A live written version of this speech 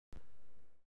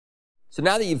So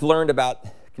now that you've learned about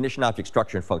condition object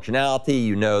structure and functionality,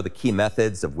 you know the key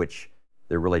methods, of which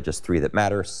there are really just three that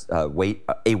matter,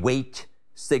 await,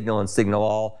 signal, and signal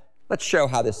all. Let's show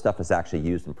how this stuff is actually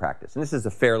used in practice. And this is a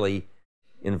fairly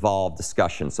involved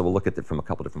discussion, so we'll look at it from a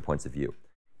couple different points of view.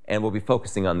 And we'll be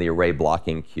focusing on the array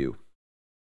blocking queue.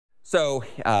 So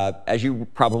as you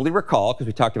probably recall, because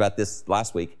we talked about this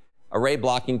last week, array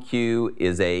blocking queue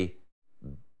is a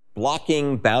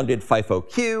blocking bounded FIFO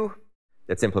queue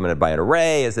that's implemented by an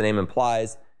array, as the name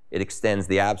implies. It extends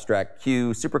the abstract queue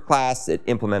superclass. It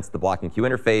implements the blocking queue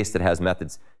interface that has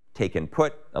methods take and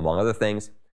put, among other things.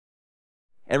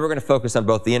 And we're going to focus on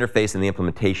both the interface and the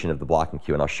implementation of the blocking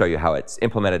queue, and I'll show you how it's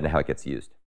implemented and how it gets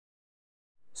used.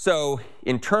 So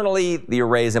internally, the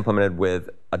array is implemented with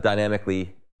a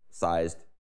dynamically sized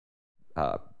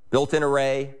built-in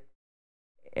array,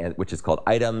 which is called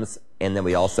items, and then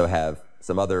we also have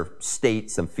some other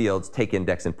state, some fields, take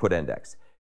index and put index.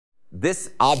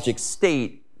 This object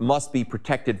state must be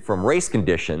protected from race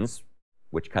conditions,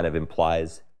 which kind of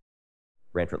implies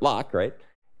reentrant lock, right?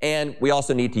 And we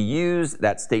also need to use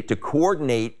that state to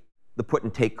coordinate the put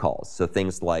and take calls. So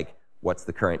things like what's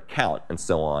the current count and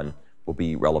so on will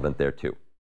be relevant there too.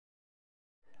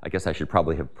 I guess I should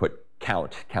probably have put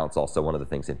count. Count's also one of the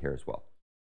things in here as well.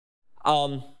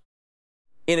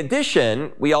 In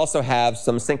addition, we also have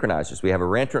some synchronizers. We have a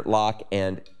reentrant lock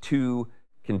and two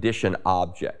condition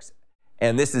objects.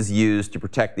 And this is used to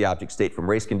protect the object state from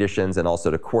race conditions and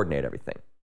also to coordinate everything.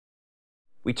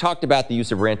 We talked about the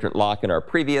use of reentrant lock in our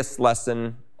previous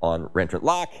lesson on reentrant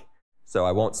lock, so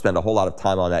I won't spend a whole lot of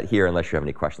time on that here unless you have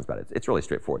any questions about it. It's really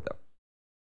straightforward, though.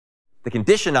 The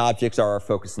condition objects are our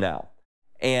focus now.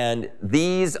 And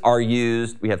these are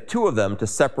used, we have two of them, to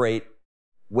separate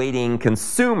waiting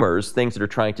consumers, things that are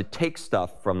trying to take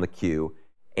stuff from the queue,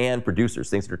 and producers,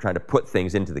 things that are trying to put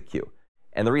things into the queue.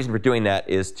 And the reason for doing that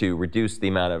is to reduce the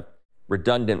amount of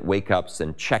redundant wake-ups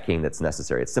and checking that's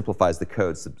necessary. It simplifies the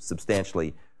code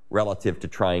substantially relative to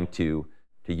trying to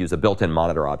use a built-in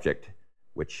monitor object,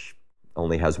 which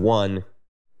only has one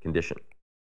condition.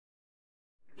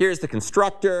 Here's the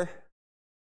constructor.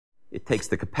 It takes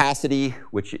the capacity,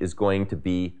 which is going to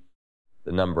be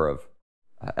the number of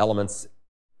elements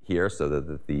here, so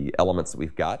the elements that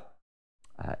we've got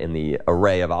in the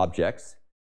array of objects.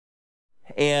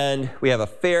 And we have a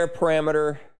fair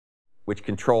parameter, which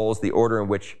controls the order in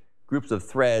which groups of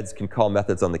threads can call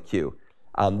methods on the queue.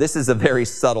 This is a very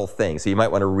subtle thing, so you might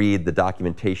want to read the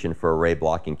documentation for array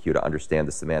blocking queue to understand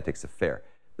the semantics of fair.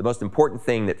 The most important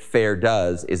thing that fair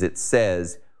does is it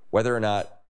says whether or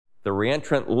not the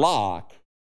reentrant lock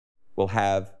will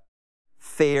have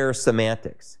fair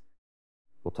semantics.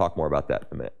 We'll talk more about that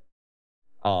in a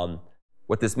minute.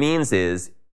 What this means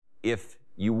is if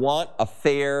you want a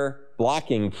fair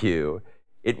blocking queue,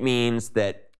 it means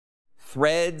that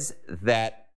threads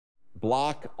that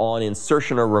block on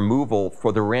insertion or removal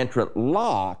for the reentrant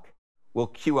lock will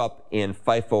queue up in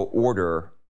FIFO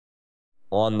order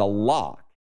on the lock.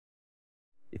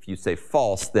 If you say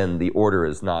false, then the order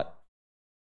is not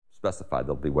specified.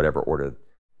 There'll be whatever order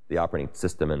the operating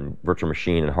system and virtual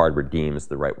machine and hardware deems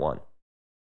the right one.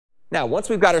 Now, once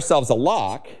we've got ourselves a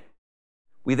lock,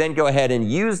 we then go ahead and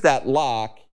use that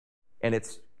lock and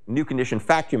its new condition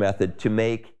factory method to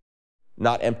make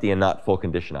not empty and not full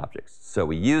condition objects. So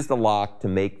we use the lock to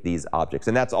make these objects,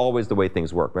 and that's always the way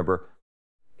things work. Remember,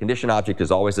 condition object is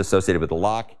always associated with the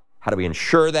lock. How do we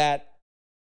ensure that?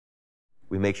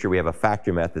 We make sure we have a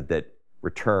factory method that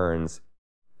returns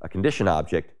a condition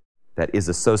object that is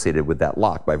associated with that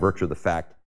lock by virtue of the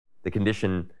fact the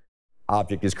condition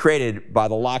object is created by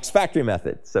the lock's factory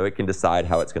method, so it can decide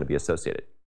how it's going to be associated.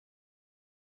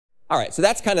 All right, so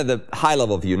that's kind of the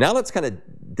high-level view. Now let's kind of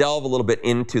delve a little bit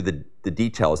into the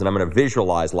details, and I'm going to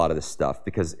visualize a lot of this stuff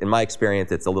because in my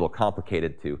experience it's a little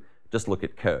complicated to just look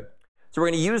at code. So we're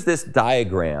going to use this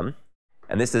diagram,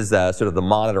 and this is sort of the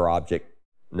monitor object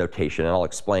notation, and I'll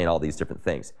explain all these different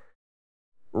things.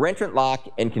 Reentrant lock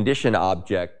and condition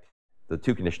object, the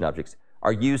two condition objects,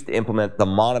 are used to implement the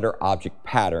monitor object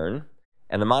pattern,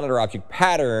 and the monitor object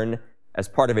pattern, as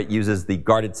part of it, uses the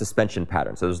guarded suspension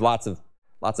pattern. So there's lots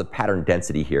of pattern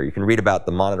density here. You can read about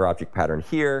the monitor object pattern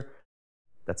here.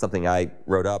 That's something I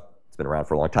wrote up. It's been around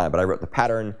for a long time, but I wrote the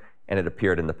pattern, and it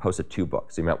appeared in the POSIT 2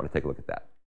 book, so you might want to take a look at that.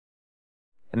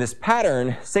 And this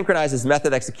pattern synchronizes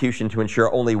method execution to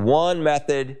ensure only one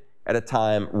method at a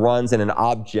time runs in an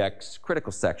object's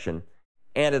critical section,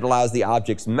 and it allows the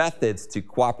object's methods to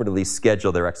cooperatively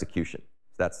schedule their execution.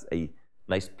 So that's a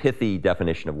nice pithy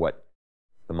definition of what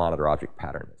the monitor object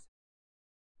pattern is.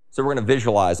 So we're going to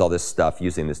visualize all this stuff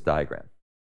using this diagram.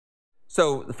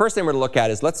 So the first thing we're going to look at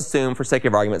is, let's assume, for sake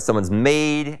of argument, someone's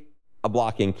made a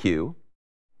blocking queue,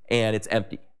 and it's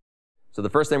empty. So the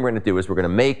first thing we're going to do is we're going to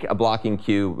make a blocking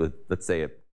queue with, let's say, a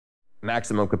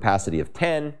maximum capacity of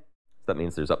 10. So that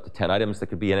means there's up to 10 items that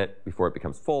could be in it before it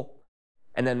becomes full.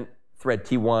 And then thread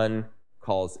T1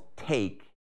 calls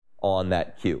take on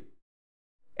that queue.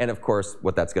 And of course,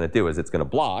 what that's going to do is it's going to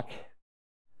block,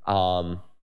 that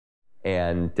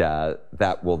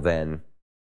will then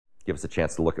give us a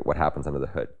chance to look at what happens under the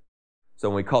hood. So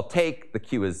when we call take, the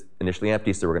queue is initially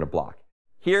empty, so we're going to block.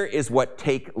 Here is what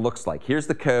take looks like. Here's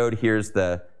the code, here's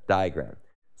the diagram.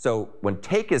 So when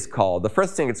take is called, the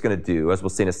first thing it's going to do, as we'll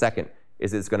see in a second,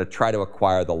 is it's going to try to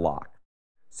acquire the lock.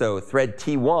 So thread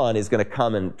T1 is going to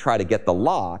come and try to get the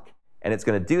lock, and it's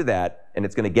going to do that, and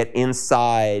it's going to get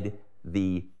inside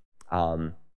the,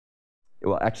 well,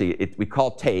 actually, we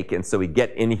call take, and so we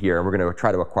get in here, and we're going to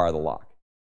try to acquire the lock.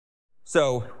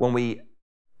 So when we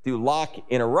do lock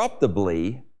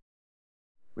interruptably,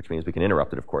 which means we can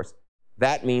interrupt it, of course,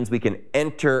 that means we can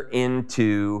enter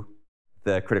into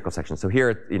the critical section. So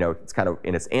here, it's kind of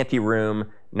in its anti-room.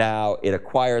 Now it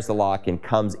acquires the lock and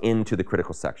comes into the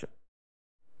critical section.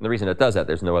 And the reason it does that,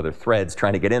 there's no other threads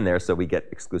trying to get in there, so we get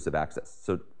exclusive access.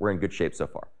 So we're in good shape so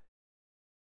far.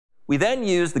 We then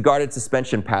use the guarded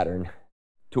suspension pattern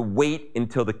to wait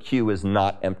until the queue is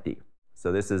not empty.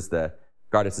 So this is the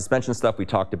guarded suspension stuff we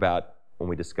talked about when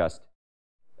we discussed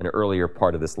an earlier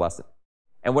part of this lesson.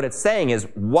 And what it's saying is,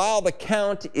 while the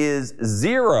count is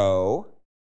 0,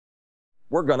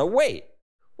 we're going to wait.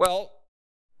 Well,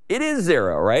 it is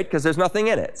 0, right? Because there's nothing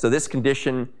in it. So this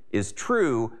condition is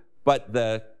true, but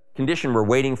the condition we're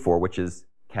waiting for, which is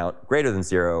count greater than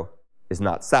 0, is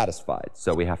not satisfied.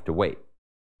 So we have to wait.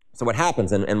 So what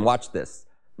happens, and watch this.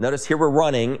 Notice here we're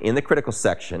running in the critical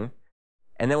section.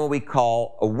 And then when we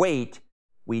call await,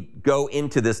 we go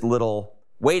into this little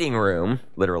waiting room,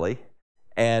 literally.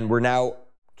 And we're now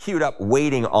queued up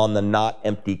waiting on the not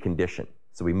empty condition.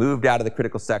 So we moved out of the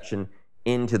critical section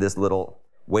into this little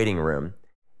waiting room.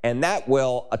 And that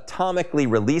will atomically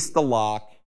release the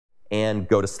lock and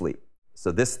go to sleep.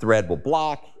 So this thread will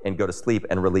block and go to sleep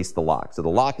and release the lock. So the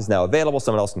lock is now available.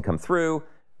 Someone else can come through.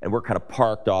 And we're kind of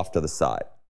parked off to the side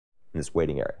in this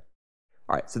waiting area.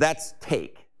 All right, so that's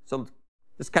take. So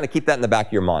just kind of keep that in the back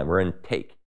of your mind. We're in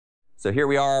take. So here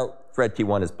we are. Thread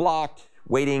T1 is blocked,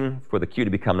 waiting for the queue to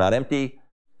become not empty.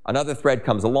 Another thread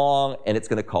comes along, and it's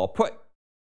going to call put.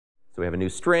 So we have a new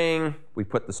string. We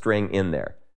put the string in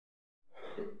there.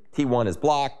 T1 is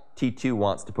blocked. T2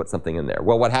 wants to put something in there.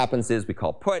 Well, what happens is we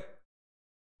call put.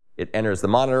 It enters the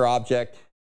monitor object.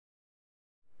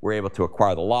 We're able to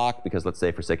acquire the lock because, let's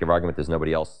say, for sake of argument, there's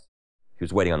nobody else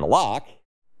who's waiting on the lock.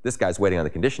 This guy's waiting on the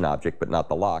condition object, but not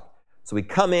the lock. So we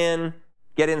come in,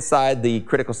 get inside the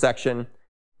critical section,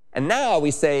 and now we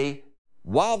say,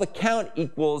 while the count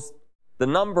equals the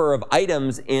number of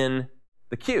items in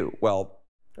the queue, well,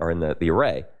 or in the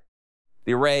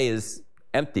array is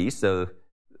empty, so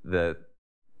the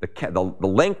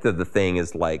length of the thing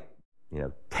is like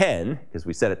 10, because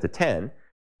we set it to 10,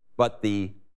 but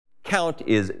the count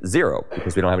is 0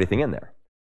 because we don't have anything in there.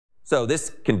 So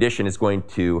this condition is going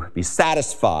to be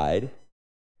satisfied,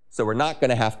 so we're not going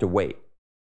to have to wait.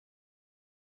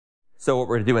 So what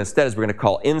we're going to do instead is we're going to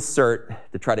call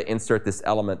insert to try to insert this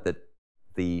element that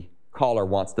the caller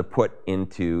wants to put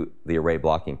into the array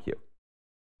blocking queue.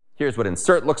 Here's what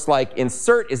insert looks like.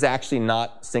 Insert is actually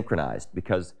not synchronized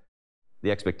because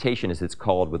the expectation is it's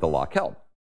called with the lock held.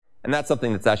 And that's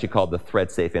something that's actually called the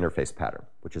thread safe interface pattern,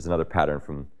 which is another pattern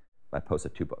from my POSA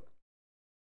 2 book.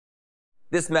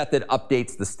 This method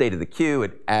updates the state of the queue.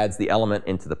 It adds the element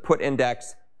into the put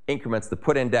index, increments the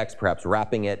put index, perhaps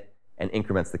wrapping it, and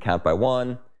increments the count by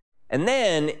 1. And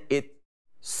then it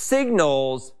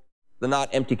signals the not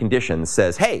empty condition,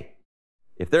 says, hey,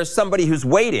 if there's somebody who's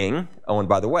waiting, oh, and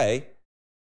by the way,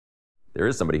 there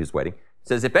is somebody who's waiting, it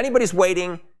says, if anybody's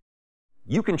waiting,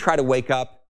 you can try to wake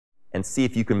up and see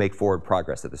if you can make forward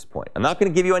progress at this point. I'm not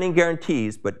going to give you any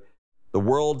guarantees, but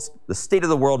the state of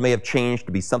the world may have changed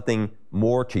to be something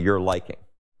more to your liking.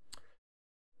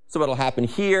 So what'll happen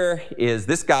here is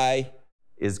this guy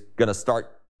is going to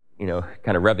start,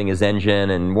 kind of revving his engine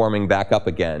and warming back up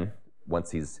again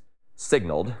once he's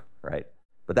signaled, right?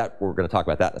 But we're going to talk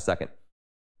about that in a second.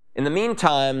 In the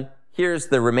meantime, here's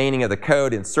the remaining of the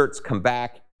code. Inserts come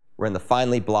back. We're in the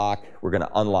finally block. We're going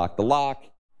to unlock the lock,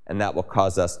 and that will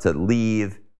cause us to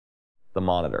leave the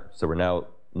monitor. So we're now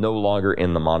no longer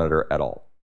in the monitor at all,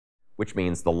 which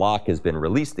means the lock has been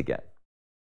released again.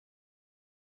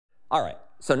 All right,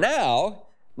 so now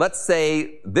let's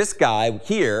say this guy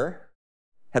here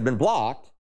had been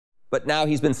blocked, but now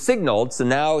he's been signaled, so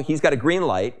now he's got a green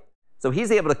light, so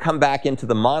he's able to come back into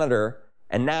the monitor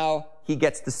And now he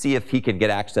gets to see if he can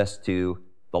get access to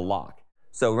the lock.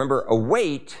 So remember,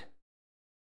 await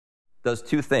does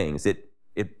two things. It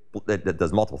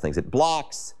does multiple things. It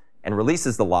blocks and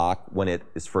releases the lock when it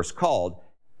is first called.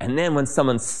 And then when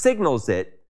someone signals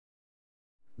it,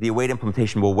 the await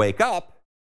implementation will wake up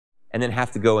and then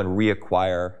have to go and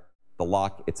reacquire the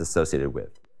lock it's associated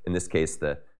with. In this case,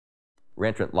 the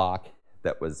reentrant lock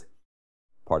that was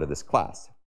part of this class.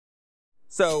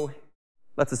 So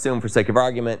let's assume, for sake of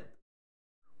argument,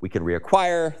 we can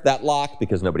reacquire that lock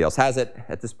because nobody else has it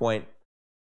at this point.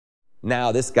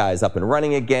 Now this guy's up and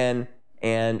running again,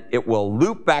 and it will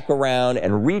loop back around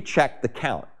and recheck the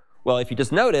count. Well, if you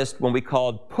just noticed, when we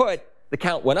called put, the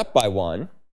count went up by 1.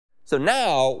 So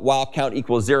now, while count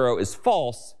equals 0 is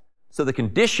false, so the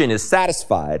condition is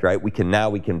satisfied, right? We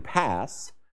can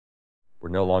pass. We're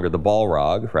no longer the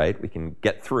Balrog, right? We can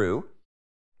get through.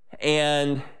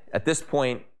 And at this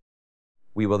point,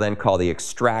 we will then call the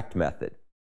extract method.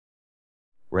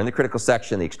 We're in the critical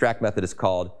section. The extract method is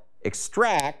called.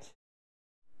 Extract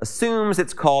assumes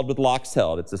it's called with locks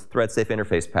held. It's a thread-safe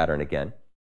interface pattern again.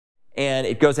 And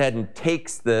it goes ahead and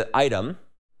takes the item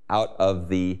out of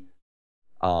the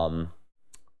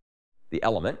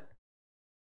element.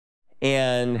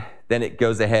 And then it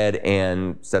goes ahead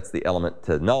and sets the element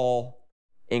to null,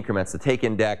 increments the take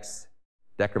index,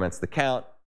 decrements the count,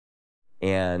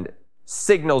 and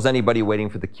signals anybody waiting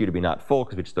for the queue to be not full,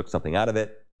 because we just took something out of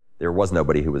it. There was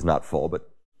nobody who was not full,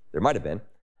 but there might have been.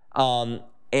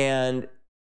 And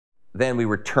then we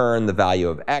return the value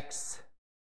of x.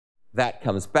 That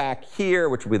comes back here,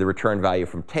 which will be the return value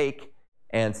from take.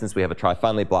 And since we have a try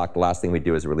finally block, the last thing we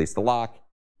do is release the lock,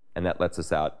 and that lets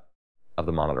us out of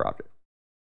the monitor object.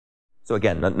 So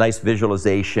again, a nice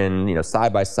visualization,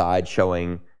 side by side,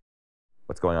 showing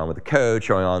what's going on with the code,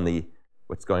 showing on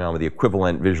what's going on with the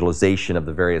equivalent visualization of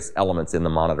the various elements in the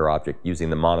monitor object using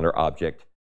the monitor object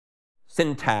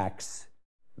syntax,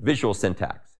 visual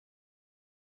syntax.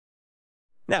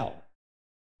 Now,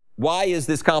 why is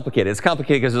this complicated? It's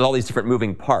complicated because there's all these different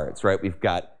moving parts, right? We've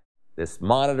got this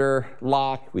monitor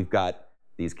lock. We've got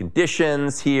these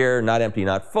conditions here, not empty,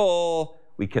 not full.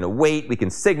 We can await. We can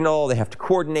signal. They have to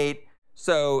coordinate.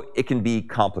 So it can be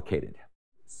complicated.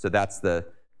 So that's the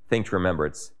thing to remember.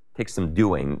 It takes some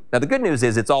doing. Now, the good news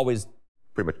is it's always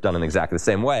pretty much done in exactly the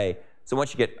same way. So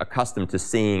once you get accustomed to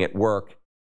seeing it work,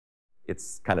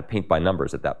 it's kind of paint by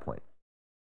numbers at that point.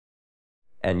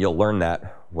 And you'll learn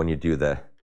that when you do the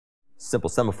simple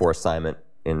semaphore assignment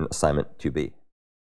in assignment 2B.